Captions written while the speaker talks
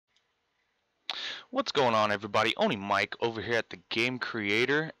What's going on, everybody? Only Mike over here at the Game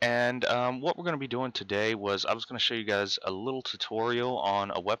Creator, and what we're going to be doing today was I was going to show you guys a little tutorial on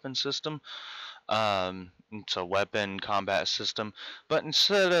a weapon system. It's a weapon combat system, but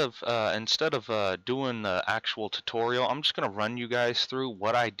instead of doing the actual tutorial, I'm just going to run you guys through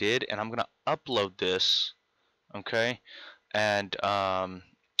what I did, and I'm going to upload this, okay? And on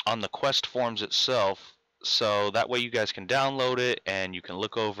the quest forms itself, so that way you guys can download it and you can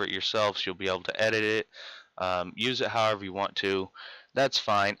look over it yourselves. You'll be able to edit it, use it however you want to. That's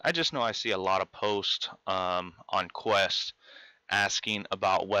fine. I just know I see a lot of posts on Quest asking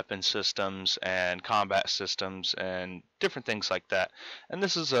about weapon systems and combat systems and different things like that. And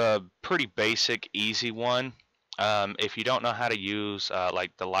this is a pretty basic, easy one. If you don't know how to use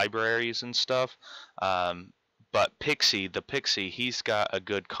like the libraries and stuff, but the Pixie, he's got a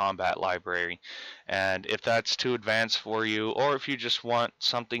good combat library. And if that's too advanced for you, or if you just want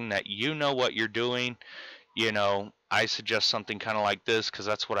something that you know what you're doing, I suggest something kind of like this because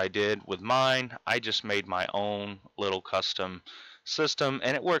that's what I did with mine. I just made my own little custom system,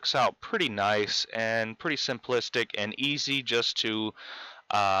 and it works out pretty nice and pretty simplistic and easy just to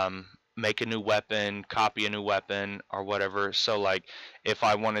make a new weapon, copy a new weapon, or whatever. So like if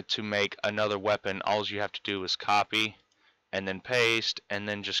I wanted to make another weapon, all you have to do is copy and then paste and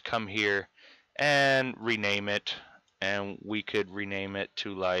then just come here and rename it, and we could rename it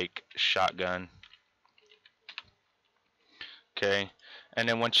to like shotgun. Okay, and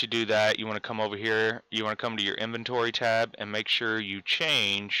then once you do that, you want to come over here, you want to come to your inventory tab and make sure you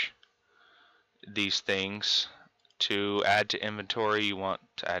change these things. To add to inventory, you want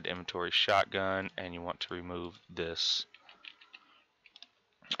to add to inventory shotgun, and you want to remove this.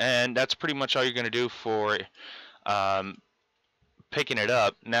 And that's pretty much all you're going to do for picking it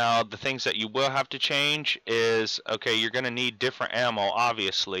up. Now, the things that you will have to change is, okay, you're going to need different ammo,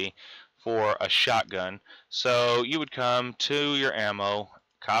 obviously, for a shotgun. So you would come to your ammo,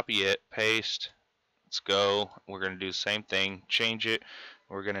 copy it, paste, let's go. We're going to do the same thing, change it.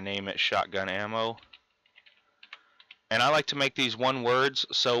 We're going to name it shotgun ammo. And I like to make these one words,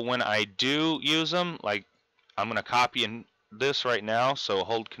 so when I do use them, like I'm going to copy in this right now, so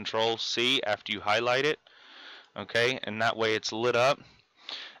hold Control C after you highlight it, okay, and that way it's lit up.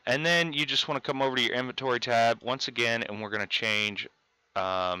 And then you just want to come over to your inventory tab once again, and we're going to change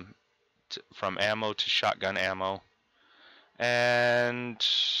from ammo to shotgun ammo. And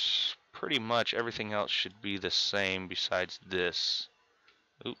pretty much everything else should be the same besides this.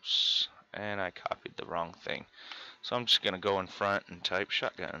 Oops, and I copied the wrong thing. So I'm just going to go in front and type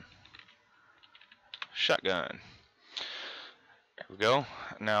shotgun. Shotgun. There we go.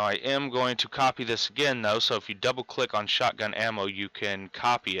 Now I am going to copy this again though, so if you double click on shotgun ammo, you can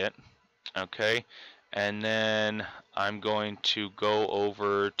copy it. Okay. And then I'm going to go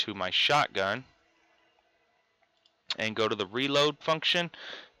over to my shotgun and go to the reload function,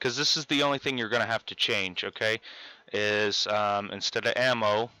 because this is the only thing you're going to have to change, okay? Is instead of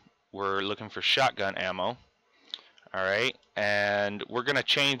ammo, we're looking for shotgun ammo. Alright, and we're going to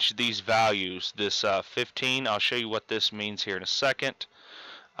change these values. This 15, I'll show you what this means here in a second.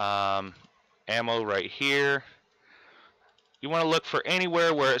 Ammo right here. You want to look for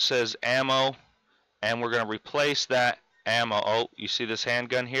anywhere where it says ammo, and we're going to replace that ammo. Oh, you see this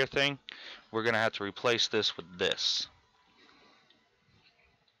handgun here thing? We're going to have to replace this with this.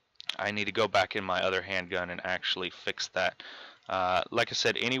 I need to go back in my other handgun and actually fix that. Like I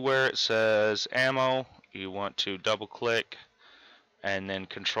said, anywhere it says ammo, you want to double click and then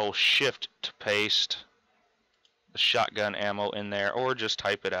Control Shift to paste the shotgun ammo in there, or just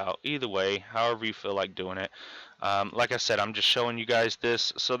type it out. Either way, however you feel like doing it. Like I said, I'm just showing you guys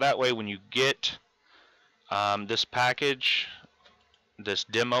this so that way when you get this package, this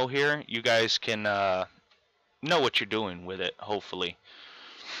demo here, you guys can know what you're doing with it, hopefully.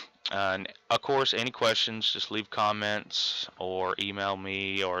 And of course, any questions, just leave comments or email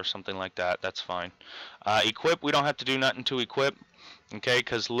me or something like that. That's fine. Equip, we don't have to do nothing to equip, okay,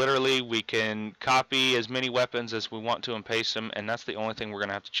 because literally we can copy as many weapons as we want to and paste them, and that's the only thing we're going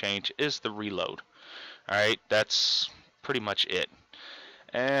to have to change is the reload. Alright, that's pretty much it.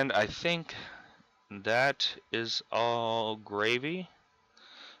 And I think that is all gravy.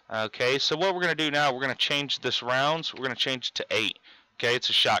 Okay, so what we're going to do now, we're going to change this rounds. We're going to change it to 8. Okay,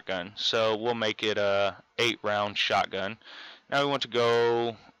 it's a shotgun, so we'll make it a 8-round shotgun. Now we want to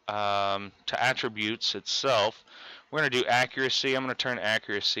go to attributes itself. We're going to do accuracy. I'm going to turn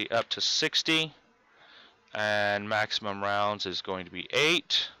accuracy up to 60, and maximum rounds is going to be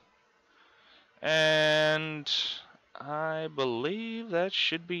 8. And I believe that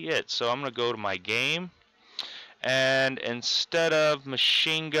should be it. So I'm going to go to my game, and instead of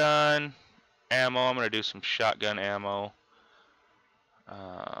machine gun, ammo, I'm going to do some shotgun ammo.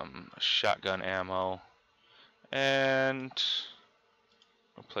 And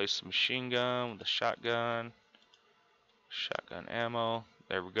replace the machine gun with the shotgun. Shotgun ammo.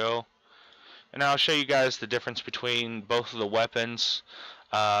 There we go. And I'll show you guys the difference between both of the weapons.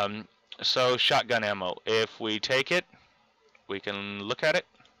 So shotgun ammo. If we take it, we can look at it.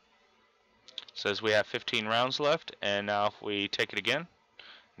 It says we have 15 rounds left. And now if we take it again,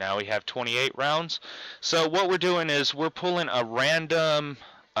 now we have 28 rounds. So what we're doing is we're pulling a random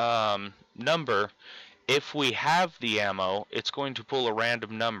number. If we have the ammo, it's going to pull a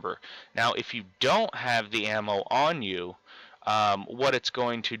random number. Now if you don't have the ammo on you, what it's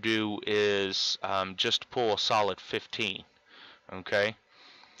going to do is just pull a solid 15. Okay,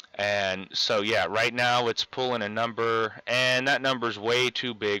 and so yeah, right now it's pulling a number, and that number's way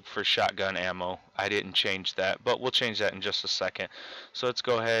too big for shotgun ammo. I didn't change that, but we'll change that in just a second. So let's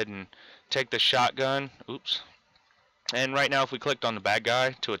go ahead and take the shotgun. Oops. And right now if we clicked on the bad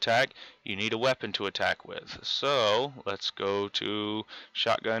guy to attack, you need a weapon to attack with. So let's go to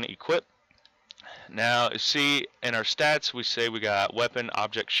shotgun equip. Now see in our stats we say we got weapon,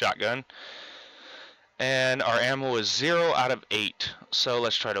 object, shotgun, and our ammo is 0 out of 8. So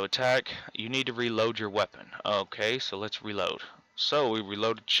let's try to attack. You need to reload your weapon. Okay, so let's reload. So we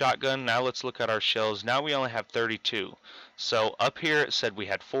reloaded shotgun. Now let's look at our shells. Now we only have 32. So up here it said we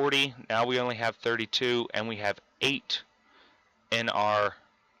had 40. Now we only have 32, and we have 8 in our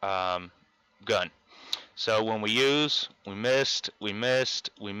gun. So when we use, we missed.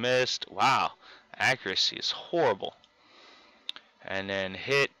 Wow, accuracy is horrible. And then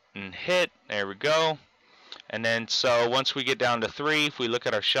hit and hit. There we go. And then so once we get down to 3, if we look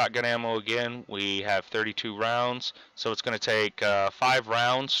at our shotgun ammo again, we have 32 rounds. So it's going to take 5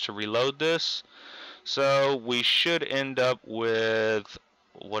 rounds to reload this. So we should end up with,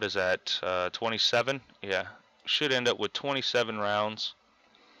 what is that, 27? Yeah, should end up with 27 rounds.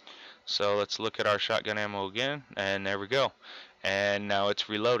 So let's look at our shotgun ammo again, and there we go. And now it's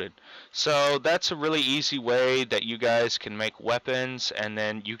reloaded. So that's a really easy way that you guys can make weapons, and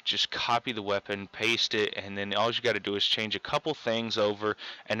then you just copy the weapon, paste it, and then all you got to do is change a couple things over,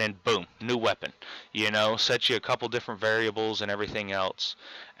 and then boom, new weapon. You know, set you a couple different variables and everything else.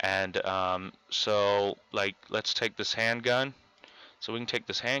 And so like let's take this handgun. So we can take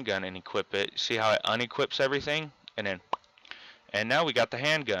this handgun and equip it. See how it unequips everything? And now we got the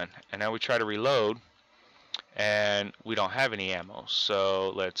handgun. And now we try to reload, and we don't have any ammo.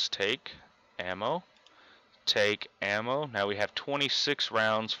 So let's take ammo. Now we have 26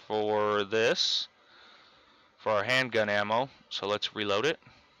 rounds for this, for our handgun ammo. So let's reload it.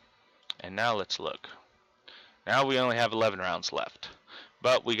 And now let's look. Now we only have 11 rounds left,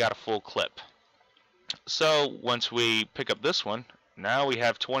 but we got a full clip. So once we pick up this one, now we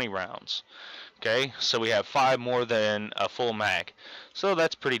have 20 rounds. Okay, so we have 5 more than a full mag. So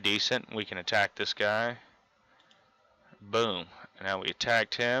that's pretty decent. We can attack this guy. Boom. And now we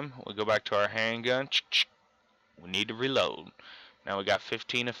attacked him. We go back to our handgun. We need to reload. Now we got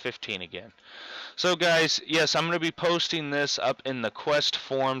 15 of 15 again. So guys, yes, I'm going to be posting this up in the quest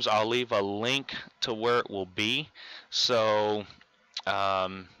forums. I'll leave a link to where it will be. So,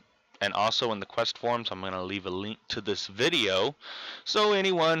 and also in the quest forums, I'm going to leave a link to this video. So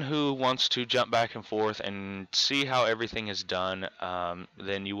anyone who wants to jump back and forth and see how everything is done,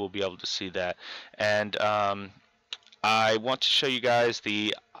 then you will be able to see that. And I want to show you guys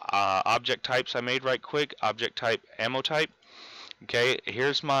the object types I made right quick. Object type, ammo type. Okay,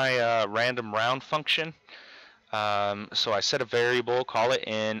 here's my random round function. So I set a variable, call it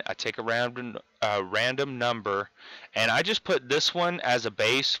in, I take a random number, and I just put this one as a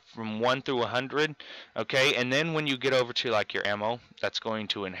base from 1 through 100, okay, and then when you get over to like your ammo, that's going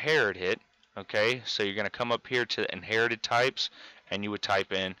to inherit it, okay, so you're going to come up here to inherited types, and you would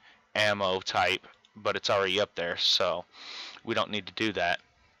type in ammo type, but it's already up there, so we don't need to do that.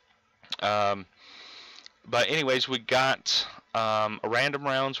 But anyways, we got random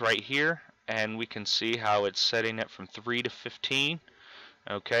rounds right here, and we can see how it's setting it from 3 to 15,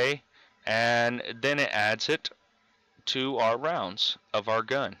 okay, and then it adds it to our rounds of our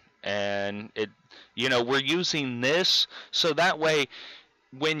gun. And it, you know, we're using this so that way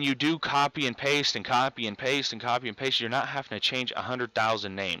when you do copy and paste and copy and paste and copy and paste, you're not having to change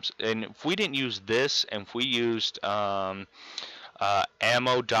 100,000 names. And if we didn't use this, and if we used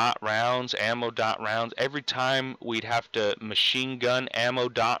ammo dot rounds, every time we'd have to machine gun ammo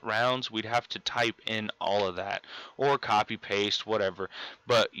dot rounds, we'd have to type in all of that, or copy paste, whatever.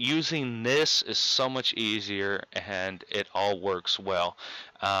 But using this is so much easier, and it all works well.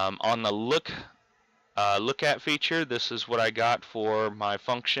 On the look look at feature. This is what I got for my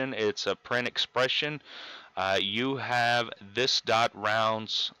function. It's a print expression. You have this dot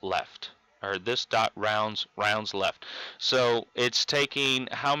rounds left, or this dot rounds left. So it's taking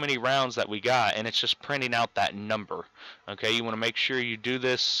how many rounds that we got, and it's just printing out that number. Okay, you want to make sure you do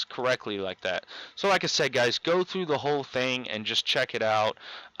this correctly like that. So like I said, guys, go through the whole thing and just check it out.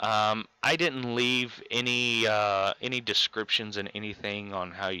 I didn't leave any descriptions and anything on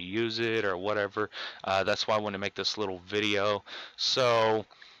how you use it or whatever. That's why I want to make this little video. So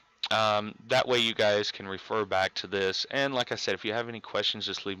that way you guys can refer back to this. And like I said, if you have any questions,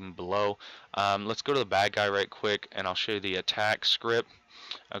 just leave them below. Let's go to the bad guy right quick, and I'll show you the attack script.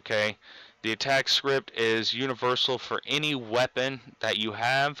 Okay, the attack script is universal for any weapon that you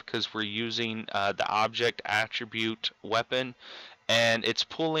have, because we're using the object attribute weapon, and it's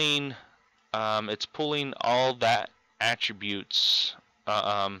pulling all that attributes,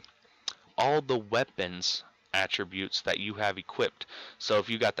 all the weapons attributes that you have equipped. So if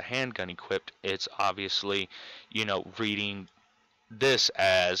you got the handgun equipped, it's obviously, reading this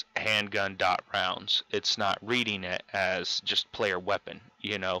as handgun dot rounds. It's not reading it as just player weapon.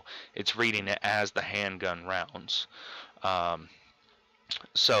 It's reading it as the handgun rounds.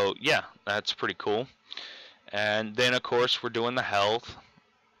 So yeah, that's pretty cool. And then of course we're doing the health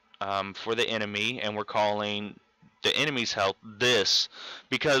for the enemy, and we're calling the enemy's health this,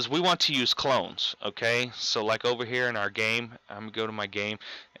 because we want to use clones. Okay, so like over here in our game, I'm gonna go to my game,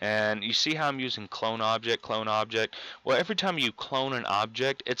 and you see how I'm using clone object. Well, every time you clone an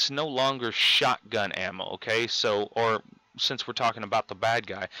object, it's no longer shotgun ammo. Okay, so, or since we're talking about the bad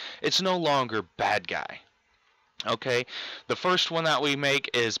guy, it's no longer bad guy. Okay, the first one that we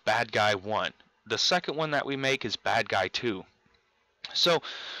make is bad guy 1. The second one that we make is bad guy 2. So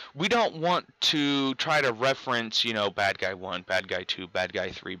we don't want to try to reference, bad guy 1, bad guy 2, bad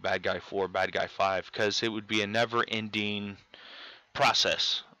guy 3, bad guy 4, bad guy 5, because it would be a never-ending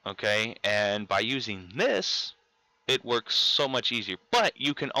process, okay? And by using this, it works so much easier. But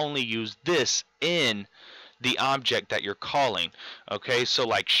you can only use this in the object that you're calling, okay? So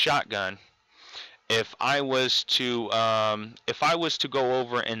like shotgun, if I was to go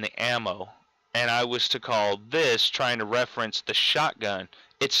over in the ammo, and I was to call this trying to reference the shotgun,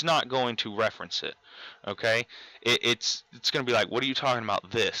 it's not going to reference it. Okay, it's going to be like, what are you talking about?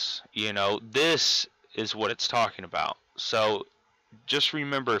 This, this is what it's talking about. So just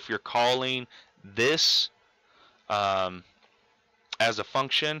remember, if you're calling this as a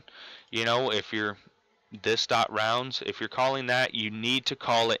function, if you're this dot rounds, if you're calling that, you need to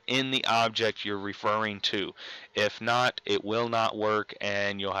call it in the object you're referring to. If not, it will not work,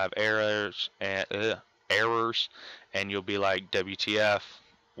 and you'll have errors, and you'll be like, WTF,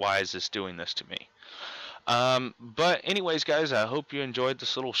 why is this doing this to me? But anyways, guys, I hope you enjoyed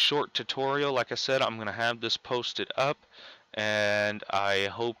this little short tutorial. Like I said, I'm gonna have this posted up, and I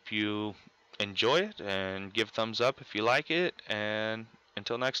hope you enjoy it and give thumbs up if you like it. And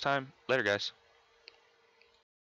until next time, later, guys.